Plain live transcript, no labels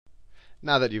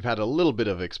Now that you've had a little bit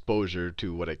of exposure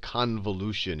to what a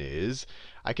convolution is,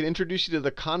 I can introduce you to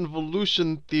the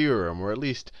convolution theorem, or at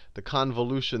least the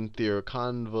convolution theorem,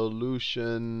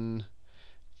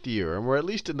 or at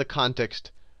least in the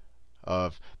context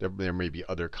of, there may be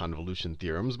other convolution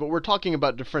theorems, but we're talking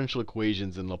about differential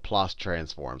equations in Laplace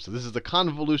transforms. So this is the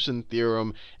convolution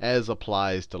theorem as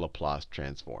applies to Laplace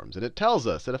transforms. And it tells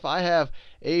us that if I have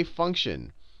a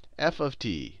function, f of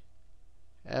t,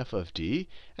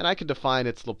 and I could define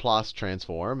its Laplace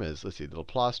transform as, let's see, the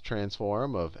Laplace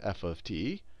transform of f of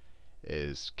t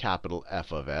is capital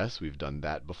F of s. We've done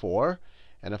that before.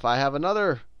 And if I have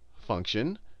another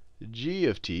function, g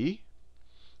of t,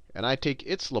 and I take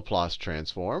its Laplace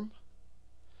transform,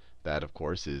 that, of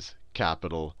course, is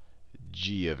capital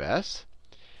G of s,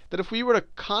 that if we were to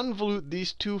convolute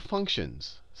these two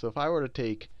functions, so if I were to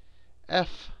take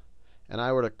f and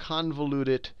I were to convolute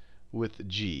it with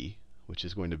g, which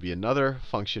is going to be another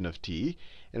function of t,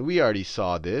 and we already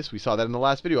saw this. We saw that in the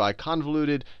last video. I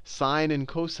convoluted sine and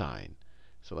cosine.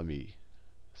 So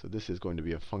this is going to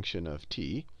be a function of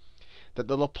t. That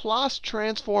the Laplace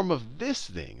transform of this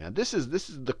thing, and this is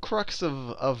the crux of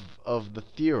the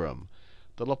theorem.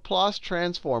 The Laplace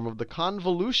transform of the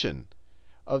convolution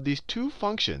of these two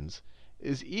functions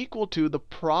is equal to the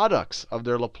products of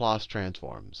their Laplace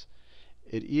transforms.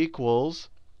 It equals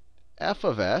f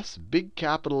of s, big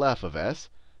capital F of s,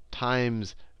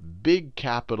 times big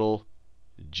capital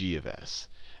G of s.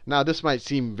 Now, this might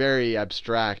seem very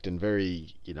abstract and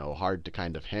very, hard to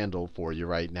kind of handle for you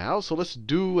right now. So let's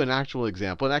do an actual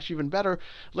example. And actually, even better,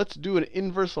 let's do an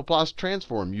inverse Laplace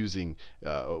transform using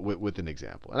with an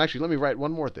example. And actually, let me write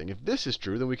one more thing. If this is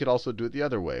true, then we could also do it the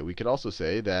other way. We could also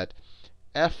say that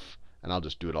f, and I'll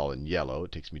just do it all in yellow.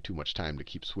 It takes me too much time to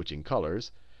keep switching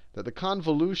colors. That the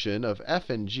convolution of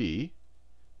f and g,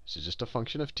 this is just a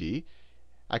function of t,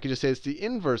 I could just say it's the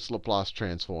inverse Laplace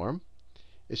transform.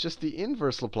 It's just the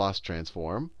inverse Laplace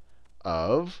transform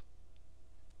of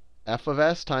f of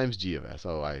s times g of s.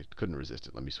 Oh, I couldn't resist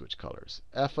it. Let me switch colors.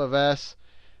 F of s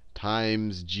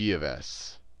times g of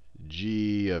s.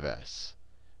 G of s.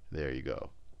 There you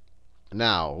go.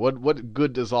 Now, what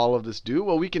good does all of this do?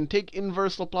 Well, we can take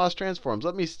inverse Laplace transforms.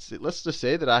 Let's just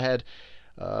say that I had,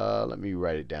 let me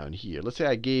write it down here. Let's say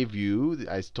I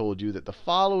told you that the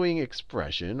following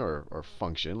expression or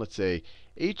function, let's say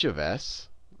h of s,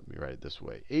 let me write it this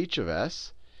way. H of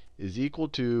s is equal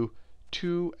to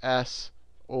 2s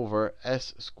over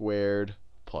s squared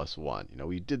plus 1.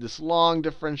 We did this long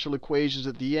differential equations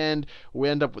at the end. We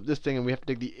end up with this thing, and we have to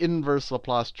take the inverse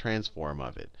Laplace transform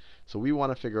of it. So we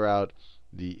want to figure out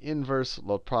the inverse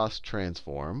Laplace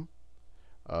transform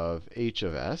of h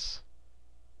of s,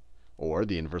 or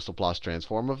the inverse Laplace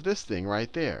transform of this thing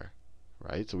right there.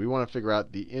 Right? So we want to figure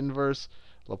out the inverse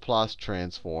Laplace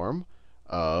transform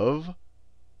of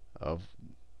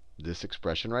this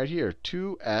expression right here,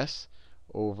 2s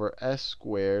over s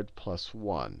squared plus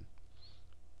 1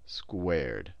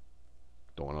 squared.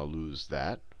 Don't want to lose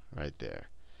that right there.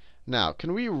 Now,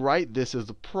 can we write this as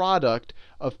the product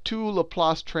of two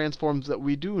Laplace transforms that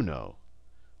we do know?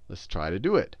 Let's try to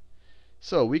do it.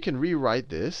 So we can rewrite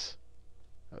this.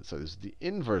 So this is the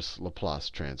inverse Laplace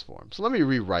transform. So let me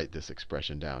rewrite this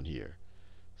expression down here.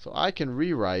 So I can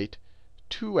rewrite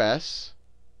 2s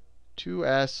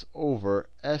over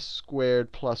s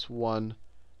squared plus 1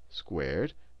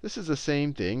 squared. This is the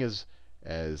same thing as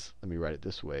let me write it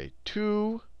this way,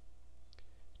 2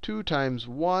 times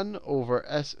 1 over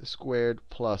s squared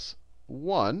plus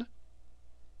 1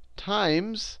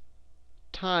 times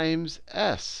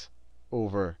s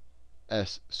over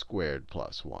s squared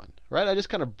plus 1. Right? I just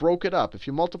kind of broke it up. If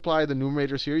you multiply the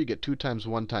numerators here, you get 2 times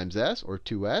 1 times s, or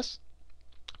 2s.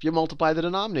 If you multiply the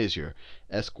denominators here,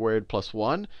 s squared plus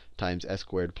 1 times s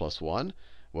squared plus 1,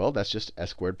 well, that's just s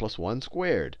squared plus 1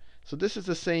 squared. So this is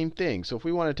the same thing. So if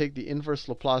we want to take the inverse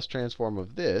Laplace transform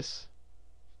of this,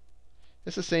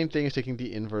 it's the same thing as taking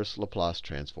the inverse Laplace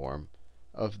transform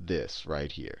of this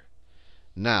right here.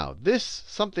 Now,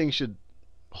 something should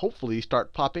hopefully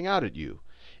start popping out at you.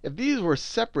 If these were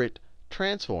separate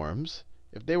transforms,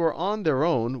 if they were on their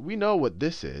own, we know what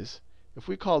this is. If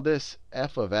we call this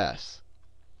f of s,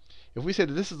 if we say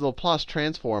that this is the Laplace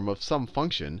transform of some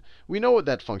function, we know what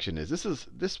that function is. This is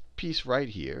this piece right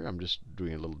here. I'm just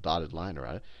doing a little dotted line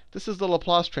around it. This is the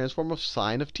Laplace transform of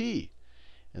sine of t.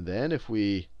 And then if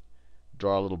we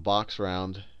draw a little box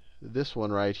around this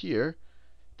one right here,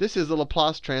 this is the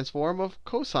Laplace transform of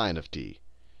cosine of t,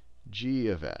 g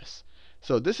of s.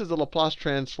 So this is the Laplace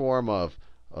transform of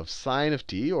sine of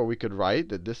t, or we could write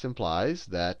that this implies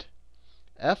that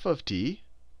f of t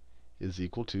is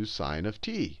equal to sine of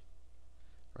t.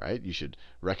 Right? You should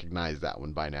recognize that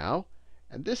one by now.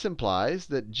 And this implies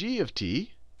that g of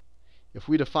t, if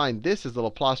we define this as the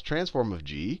Laplace transform of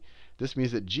g, this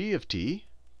means that g of t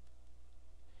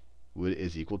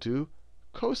is equal to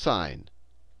cosine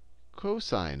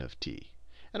of t.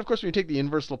 And of course, when you take the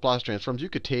inverse Laplace transforms, you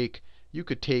could take the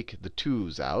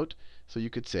 2's out. So you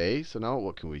could say, so now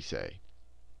what can we say?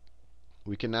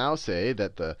 We can now say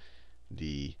that let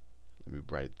me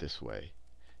write it this way.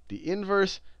 The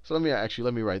inverse, so let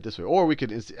me write it this way. Or we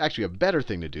could, it's actually a better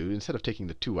thing to do, instead of taking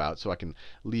the 2 out so I can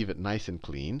leave it nice and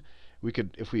clean, we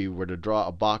could, if we were to draw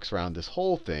a box around this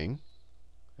whole thing,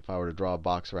 if I were to draw a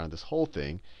box around this whole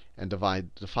thing and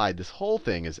define this whole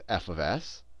thing as f of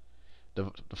s,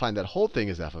 define that whole thing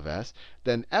as f of s,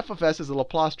 then f of s is the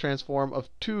Laplace transform of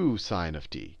 2 sine of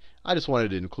t. I just wanted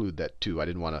to include that 2. I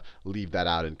didn't want to leave that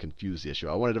out and confuse the issue.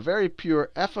 I wanted a very pure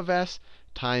f of s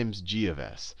times g of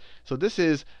s. So this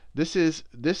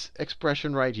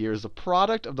expression right here is the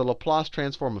product of the Laplace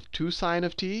transform of 2 sine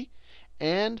of t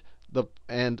and the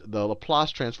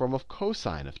Laplace transform of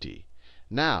cosine of t.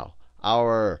 Now,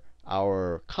 our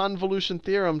convolution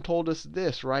theorem told us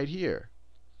this right here,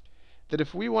 that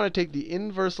if we want to take the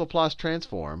inverse Laplace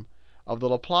transform of the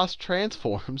Laplace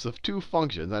transforms of 2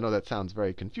 functions, I know that sounds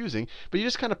very confusing, but you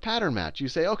just kind of pattern match. You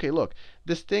say, okay, look,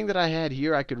 this thing that I had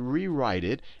here, I could rewrite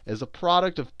it as a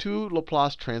product of 2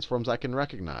 Laplace transforms I can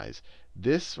recognize.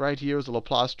 This right here is a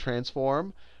Laplace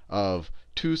transform of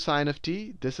 2 sine of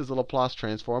t. This is a Laplace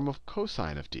transform of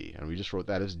cosine of t. And we just wrote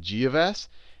that as g of s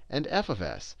and f of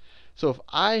s. So if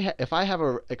I have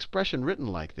an expression written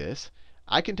like this,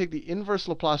 I can take the inverse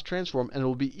Laplace transform, and it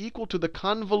will be equal to the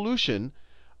convolution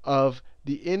of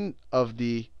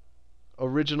the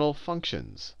original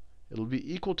functions. It will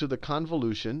be equal to the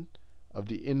convolution of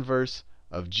the inverse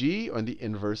of g and the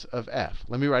inverse of f.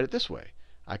 Let me write it this way.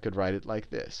 I could write it like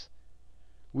this.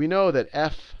 We know that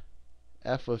f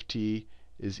of t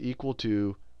is equal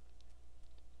to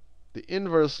the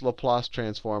inverse Laplace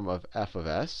transform of f of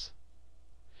s.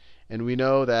 And we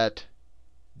know that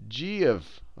g of,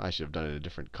 I should have done it a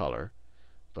different color,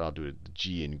 but I'll do it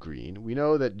g in green. We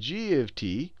know that g of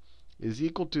t is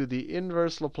equal to the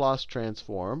inverse Laplace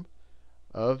transform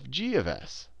of g of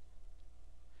s.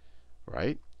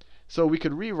 Right? So we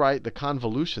could rewrite the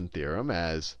convolution theorem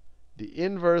as the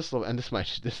inverse, and this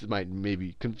might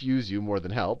maybe confuse you more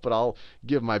than help, but I'll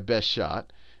give my best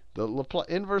shot. The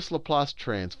inverse Laplace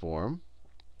transform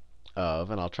of,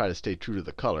 and I'll try to stay true to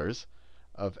the colors,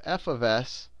 of f of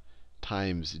s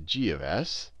times g of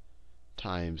s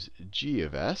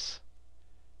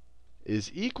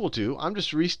is equal to, I'm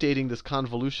just restating this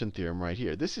convolution theorem right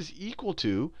here. This is equal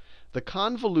to the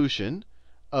convolution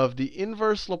of the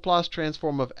inverse Laplace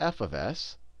transform of f of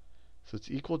s. So it's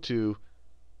equal to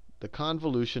the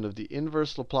convolution of the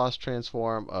inverse Laplace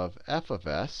transform of f of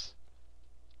s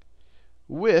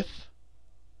with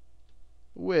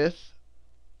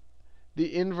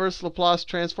the inverse Laplace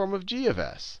transform of g of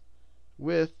s,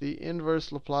 with the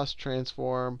inverse Laplace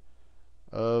transform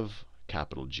of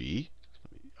capital G,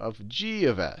 of g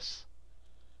of s,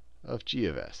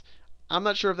 I'm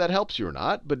not sure if that helps you or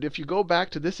not, but if you go back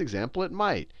to this example, it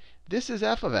might. This is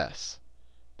f of s.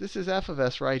 This is f of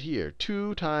s right here.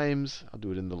 2 times, I'll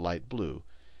do it in the light blue.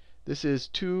 This is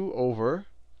 2 over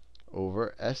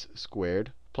s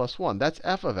squared plus 1. That's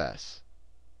f of s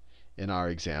in our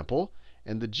example.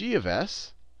 And the g of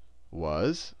s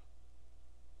was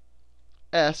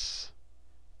s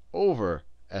over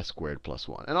s squared plus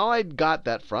 1. And all I got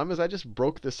that from is I just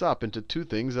broke this up into 2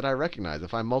 things that I recognize.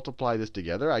 If I multiply this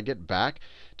together, I get back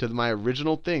to my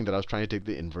original thing that I was trying to take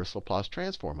the inverse Laplace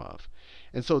transform of.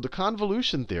 And so the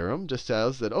convolution theorem just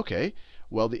says that, okay,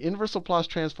 well, the inverse Laplace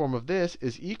transform of this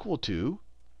is equal to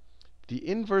the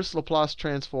inverse Laplace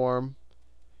transform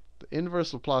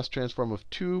of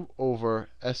 2 over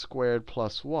s squared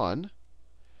plus 1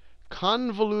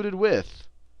 convoluted with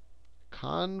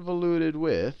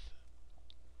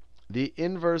the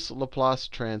inverse Laplace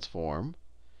transform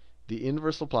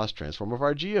of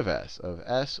our g of s, of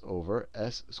s over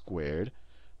s squared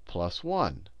plus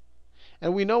 1.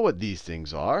 And we know what these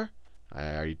things are.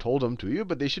 I already told them to you,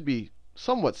 but they should be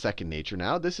somewhat second nature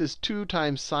now. This is 2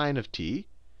 times sine of t.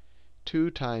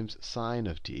 2 times sine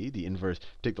of t. The inverse,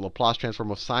 take the Laplace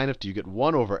transform of sine of t, you get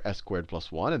 1 over s squared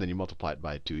plus 1, and then you multiply it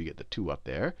by 2, you get the 2 up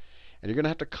there. And you're going to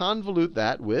have to convolute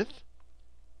that with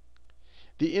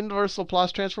the inverse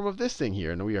Laplace transform of this thing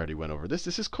here. And we already went over this.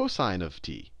 This is cosine of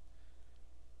t.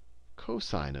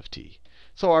 Cosine of t.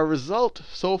 So our result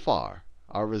so far,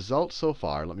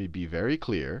 let me be very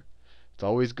clear. It's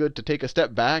always good to take a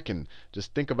step back and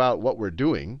just think about what we're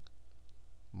doing,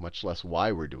 much less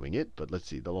why we're doing it. But let's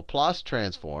see. The Laplace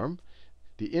transform,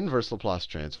 the inverse Laplace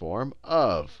transform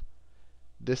of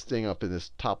this thing up in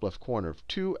this top left corner of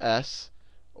 2s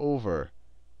over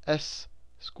s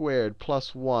squared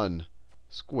plus 1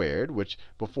 squared, which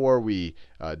before we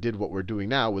did what we're doing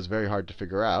now was very hard to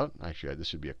figure out. Actually, this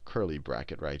should be a curly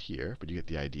bracket right here, but you get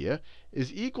the idea,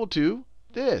 is equal to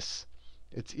this.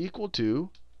 It's equal to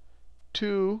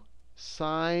 2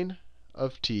 sine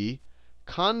of t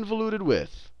convoluted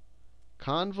with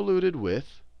cosine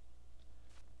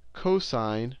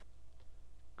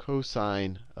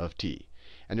of t.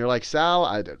 And you're like,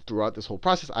 Sal, throughout this whole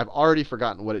process, I've already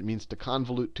forgotten what it means to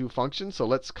convolute two functions, so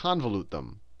let's convolute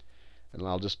them. And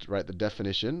I'll just write the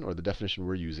definition, or the definition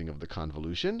we're using of the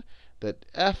convolution, that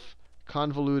f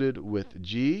convoluted with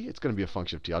g, it's going to be a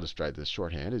function of t, I'll just write this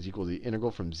shorthand, is equal to the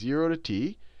integral from 0 to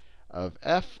t of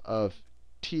f of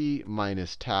t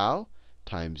minus tau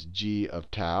times g of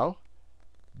tau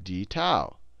d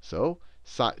tau. So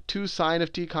 2 sine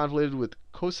of t convoluted with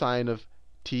cosine of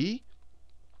t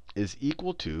is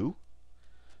equal to,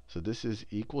 so this is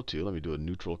equal to, let me do a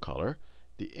neutral color,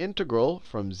 the integral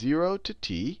from 0 to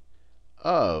t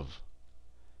of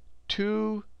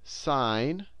 2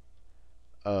 sine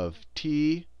of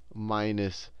t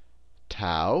minus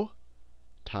tau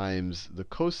times the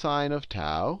cosine of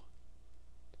tau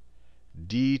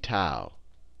d tau.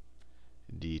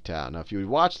 Now, if you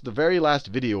watched the very last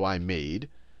video I made,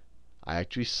 I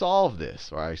actually solved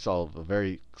this, or I solved a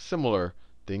very similar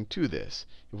thing to this.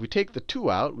 If we take the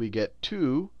 2 out, we get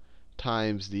 2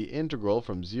 times the integral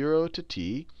from 0 to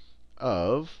t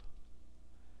of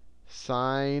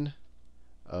sine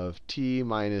of t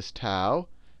minus tau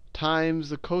times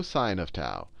the cosine of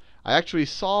tau. I actually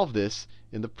solved this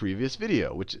in the previous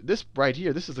video, which this right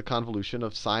here, this is the convolution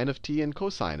of sine of t and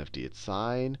cosine of t. It's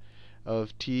sine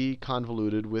of t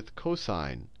convoluted with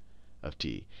cosine of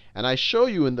t. And I show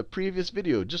you in the previous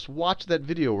video, just watch that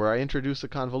video where I introduce a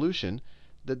convolution,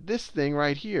 that this thing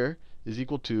right here is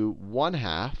equal to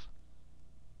 1/2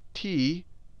 t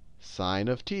sine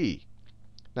of t.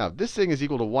 Now, if this thing is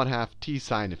equal to 1/2 t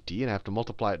sine of t, and I have to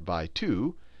multiply it by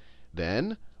 2,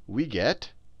 then we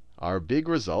get our big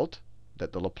result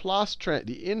that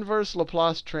the inverse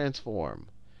Laplace transform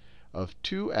of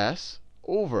 2s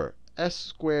over s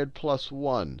squared plus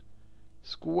 1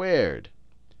 squared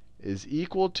is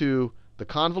equal to the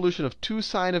convolution of 2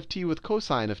 sine of t with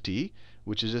cosine of t,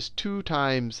 which is just 2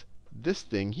 times this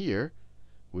thing here,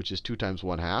 which is 2 times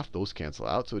 1/2. Those cancel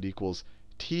out, so it equals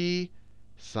t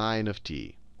sine of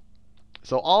t.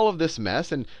 So all of this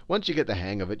mess, and once you get the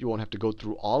hang of it, you won't have to go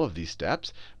through all of these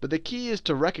steps. But the key is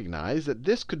to recognize that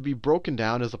this could be broken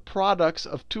down as a product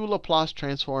of two Laplace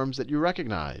transforms that you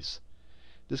recognize.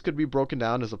 This could be broken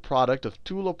down as a product of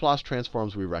two Laplace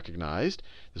transforms we recognized.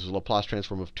 This was a Laplace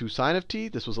transform of 2 sine of t.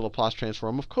 This was a Laplace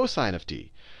transform of cosine of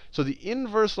t. So the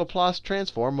inverse Laplace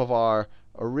transform of our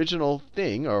original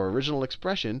thing, our original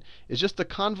expression, is just the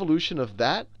convolution of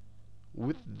that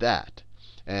with that.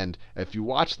 And if you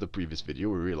watched the previous video,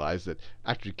 we realized that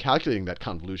actually calculating that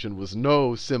convolution was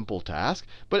no simple task,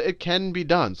 but it can be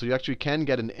done. So you actually can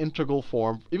get an integral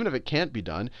form. Even if it can't be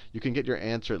done, you can get your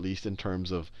answer at least in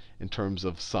terms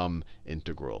of some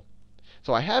integral.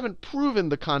 So I haven't proven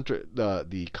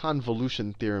the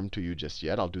convolution theorem to you just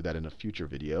yet. I'll do that in a future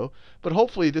video. But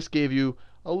hopefully this gave you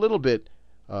a little bit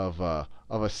of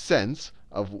a sense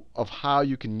of how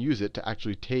you can use it to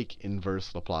actually take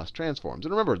inverse Laplace transforms.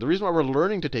 And remember, the reason why we're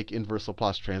learning to take inverse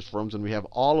Laplace transforms and we have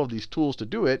all of these tools to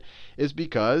do it is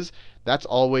because that's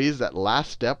always that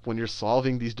last step when you're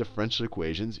solving these differential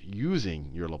equations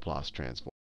using your Laplace transform.